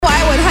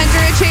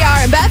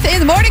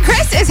morning.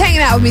 Chris is hanging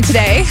out with me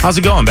today. How's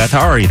it going, Beth?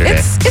 How are you today?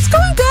 It's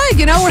going good.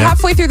 You know, we're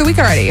halfway through the week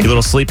already. You a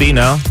little sleepy?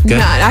 No? Good?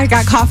 No, I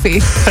got coffee.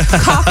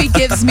 Coffee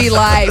gives me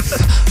life.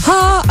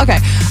 Okay.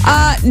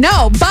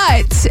 No,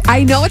 but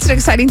I know it's an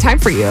exciting time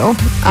for you.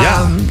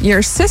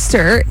 Your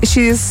sister,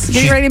 she's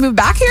getting ready to move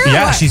back here?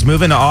 Yeah, she's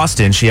moving to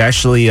Austin. She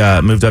actually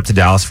moved up to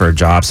Dallas for a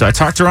job. So I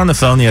talked to her on the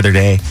phone the other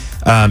day.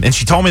 And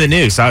she told me the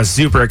news, so I was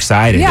super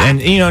excited. Yeah. And,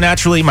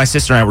 naturally, my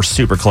sister and I were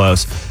super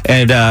close.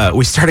 And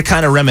we started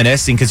kind of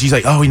reminiscing because she's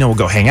like, oh, we'll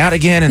go hang out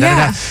again. And,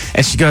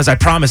 and she goes, I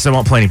promise I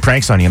won't play any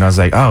pranks on you. And I was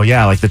like, oh,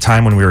 yeah, like the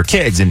time when we were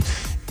kids. And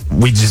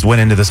we just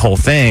went into this whole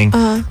thing.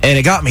 And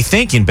it got me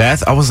thinking,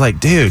 Beth. I was like,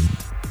 dude,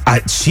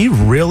 she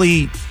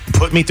really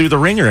put me through the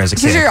ringer as a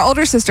kid. She's your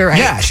older sister, right?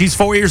 Yeah, she's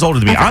 4 years older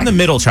than me. Okay. I'm the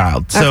middle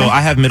child, so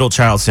I have middle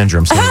child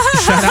syndrome. So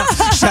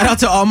shout out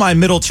to all my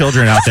middle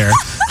children out there.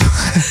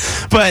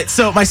 But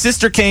so my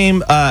sister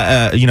came,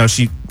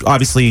 she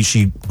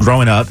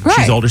growing up,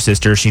 she's older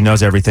sister, she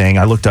knows everything.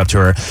 I looked up to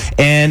her,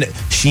 and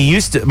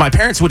my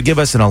parents would give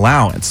us an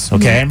allowance,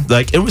 okay? Mm-hmm.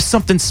 Like it was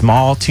something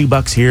small,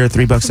 $2 here,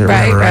 $3 there,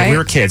 whatever, right? We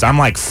were kids. I'm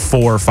like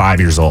 4 or 5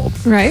 years old.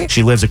 Right.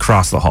 She lives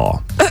across the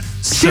hall.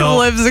 She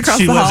lives across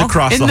the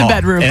hall? In the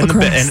bedroom.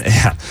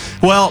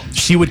 Well,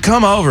 she would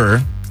come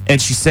over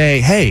and she'd say,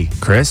 hey,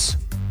 Chris,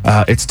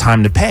 it's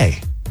time to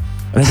pay.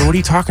 And I go, what are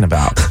you talking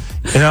about?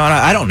 And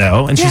I don't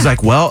know. And she's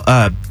like, well,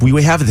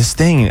 we have this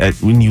thing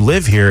when you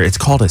live here, it's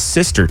called a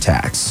sister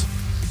tax.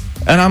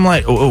 And I'm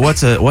like,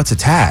 what's a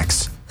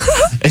tax?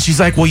 And she's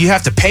like, well, you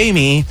have to pay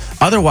me.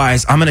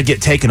 Otherwise, I'm going to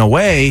get taken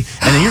away.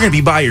 And then you're going to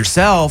be by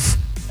yourself.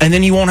 And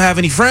then you won't have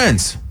any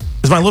friends.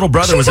 Because my little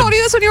brother She told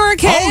you this when you were a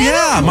kid? Oh,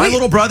 yeah. My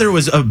little brother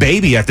was a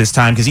baby at this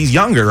time because he's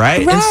younger,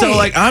 right? And so,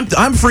 like, I'm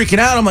freaking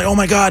out. I'm like, oh,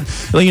 my God.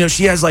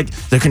 She has, like,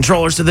 the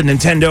controllers to the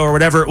Nintendo or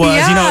whatever it was.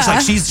 Yeah. It's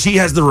like she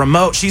has the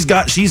remote. She's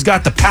got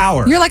the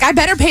power. You're like, I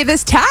better pay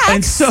this tax.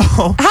 And so...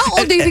 How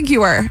old do you think you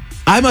were?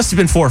 I must have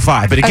been 4 or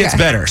 5, but it gets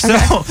better. So,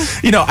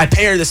 I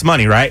pay her this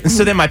money, right? And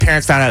so then my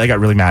parents found out. They got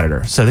really mad at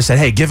her. So they said,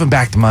 hey, give him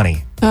back the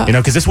money.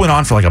 Because this went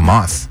on for like a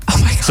month. Oh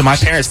my gosh. So my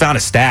parents found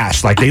a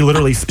stash. Like they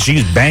literally,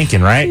 she's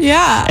banking, right?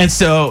 Yeah. And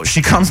so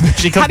she comes back.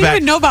 How do you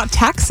even know about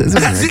taxes?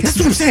 That's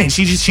what I'm saying.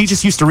 She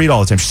just used to read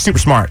all the time. She's super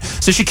smart.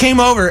 So she came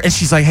over and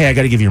she's like, hey, I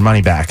got to give you your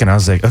money back. And I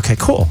was like, okay,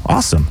 cool.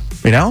 Awesome.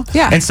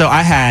 Yeah. And so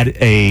I had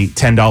a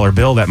 $10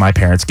 bill that my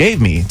parents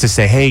gave me to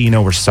say, hey,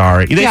 we're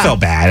sorry. They felt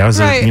bad. I was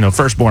a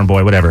firstborn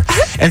boy, whatever.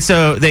 And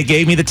so they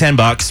gave me the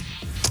 $10.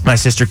 My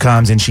sister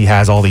comes and she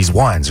has all these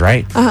ones,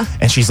 right?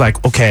 And she's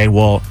like, okay,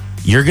 well,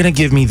 you're going to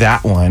give me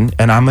that one,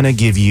 and I'm going to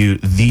give you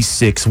these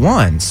 6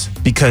 ones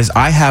because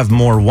I have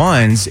more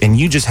ones, and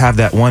you just have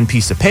that one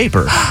piece of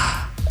paper.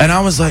 And I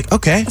was like,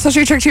 okay. So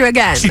she tricked you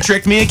again. She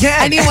tricked me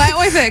again. And you went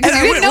with it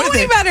because you didn't know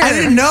any better. I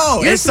didn't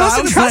know. You're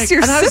supposed to trust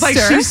your sister. And I was like,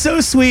 she's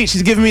so sweet.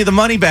 She's giving me the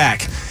money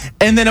back.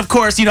 And then, of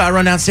course, I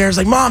run downstairs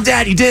like, Mom,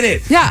 Dad, you did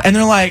it. Yeah. And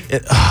they're like...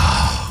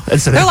 And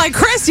so they're like,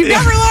 Chris, you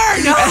never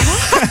learned.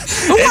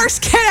 The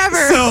worst kid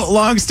ever. So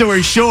long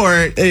story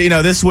short,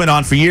 this went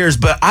on for years,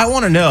 but I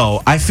want to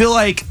know, I feel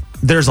like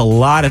there's a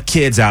lot of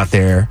kids out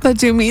there that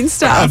do mean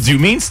stuff.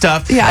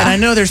 Yeah. And I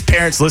know there's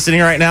parents listening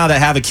right now that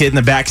have a kid in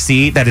the back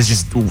seat that is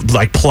just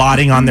like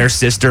plotting on their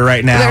sister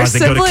right now as they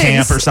go to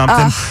camp or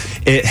something.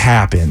 It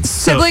happens.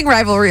 Sibling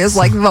rivalry is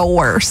like the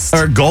worst.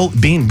 Or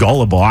being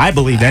gullible. I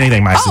believed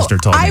anything my sister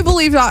told me. I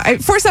believe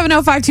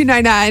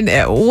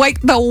 470-5299.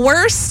 Like the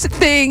worst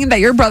thing that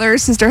your brother or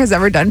sister has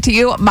ever done to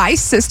you. My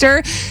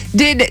sister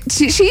did.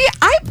 She's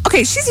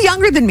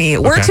younger than me.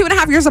 We're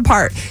 2.5 years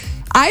apart.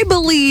 I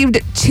believed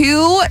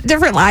 2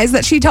 different lies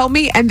that she told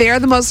me, and they are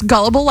the most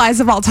gullible lies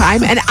of all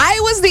time. And I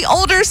was the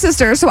older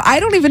sister, so I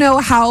don't even know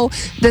how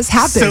this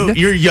happened. So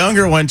your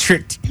younger one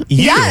tricked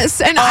you? Yes,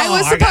 and I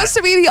was supposed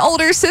to be the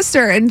older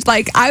sister, and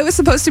I was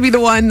supposed to be the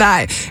one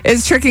that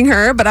is tricking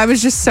her, but I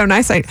was just so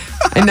nice. It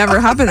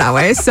never happened that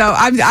way. So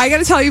I got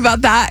to tell you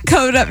about that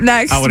code up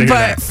next. I want to hear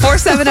that.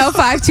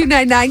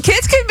 470-5299.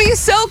 Kids can be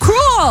so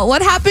cruel.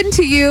 What happened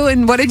to you,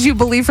 and what did you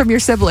believe from your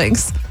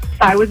siblings?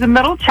 I was a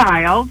middle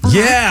child.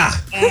 Yeah.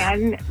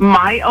 And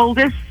my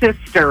oldest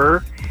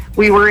sister,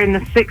 we were in the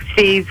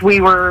 60s. We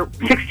were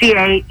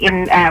 68,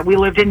 and we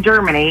lived in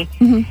Germany.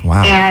 Mm-hmm.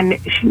 Wow. And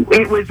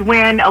it was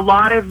when a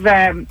lot of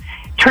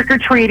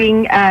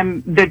trick-or-treating,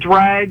 the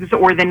drugs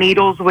or the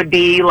needles would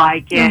be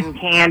like in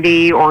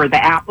candy or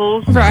the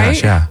apples. Right.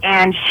 Gosh, yeah.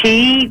 And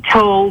she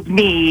told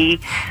me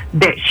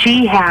that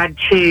she had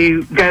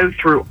to go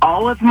through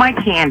all of my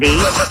candy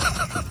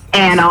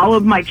and all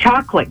of my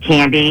chocolate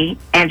candy,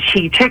 and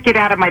she took it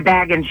out of my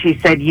bag and she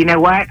said, you know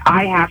what,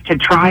 I have to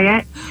try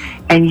it,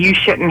 and you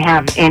shouldn't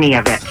have any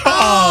of it.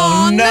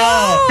 Oh,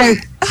 no.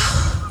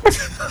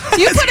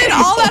 You put in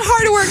all that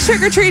hard work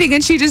trick-or-treating,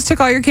 and she just took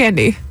all your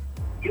candy.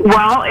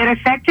 Well, it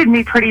affected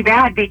me pretty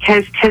bad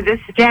because to this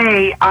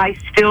day, I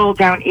still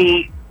don't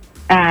eat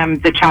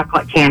the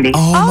chocolate candy.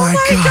 Oh my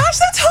gosh,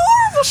 that's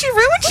horrible. She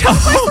ruined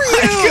chocolate for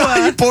you. My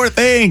God, you poor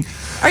thing.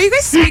 Are you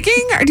guys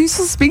speaking? Or do you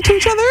still speak to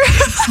each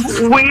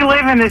other? We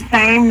live in the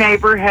same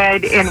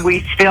neighborhood, and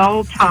we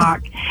still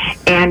talk,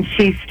 and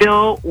she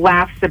still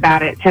laughs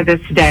about it to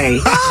this day.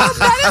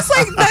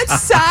 Oh,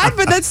 that's sad,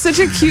 but that's such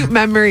a cute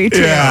memory,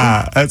 too.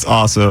 Yeah, that's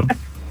awesome.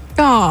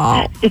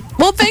 Oh,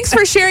 well, thanks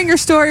for sharing your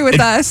story with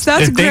us.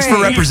 That's great. Thanks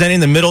for representing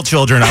the middle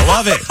children. I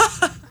love it.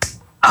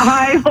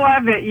 I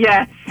love it,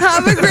 yes.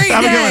 Have a great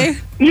day.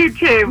 You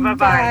too.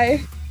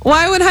 Bye-bye.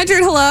 Y100,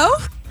 hello?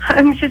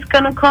 I'm just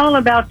going to call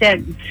about that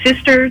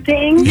sister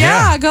thing.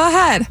 Yeah, go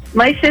ahead.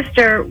 My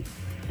sister,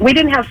 we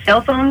didn't have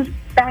cell phones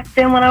back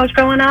then when I was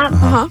growing up.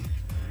 Uh-huh.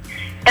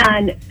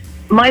 And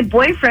my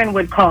boyfriend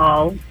would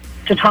call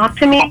to talk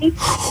to me,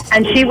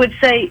 and she would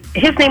say,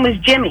 his name was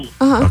Jimmy.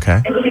 Uh-huh.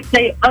 Okay. And she'd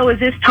say, oh, is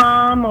this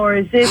Tom or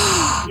is this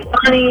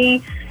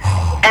Bonnie?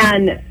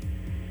 And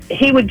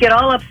he would get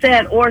all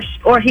upset, or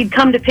he'd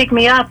come to pick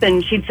me up,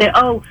 and she'd say,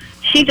 oh,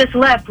 she just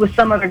left with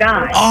some other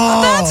guy.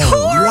 Oh, that's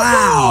horrible.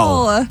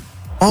 Wow.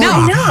 Oh,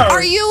 now, no.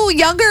 Are you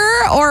younger,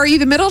 or are you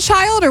the middle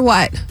child, or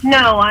what?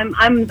 No,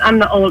 I'm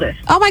the oldest.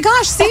 Oh my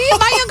gosh! See,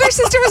 my younger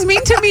sister was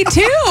mean to me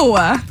too.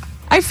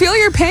 I feel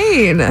your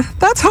pain.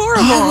 That's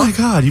horrible. Oh my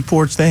God, you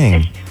poor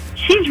thing.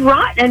 She's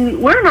rotten.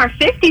 We're in our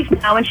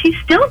 50s now, and she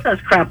still does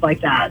crap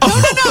like that.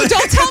 No!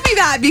 Don't tell me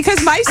that,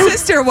 because my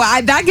sister,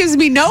 that gives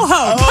me no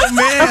hope. Oh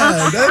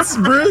man, that's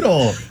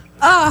brutal.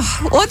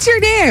 What's your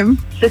name?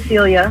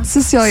 Cecilia.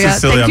 Cecilia,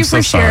 thank you I'm for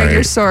so sharing sorry.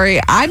 your story.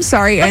 I'm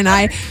sorry, and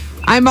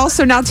I'm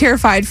also now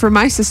terrified for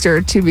my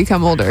sister to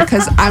become older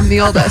because I'm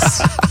the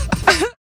oldest.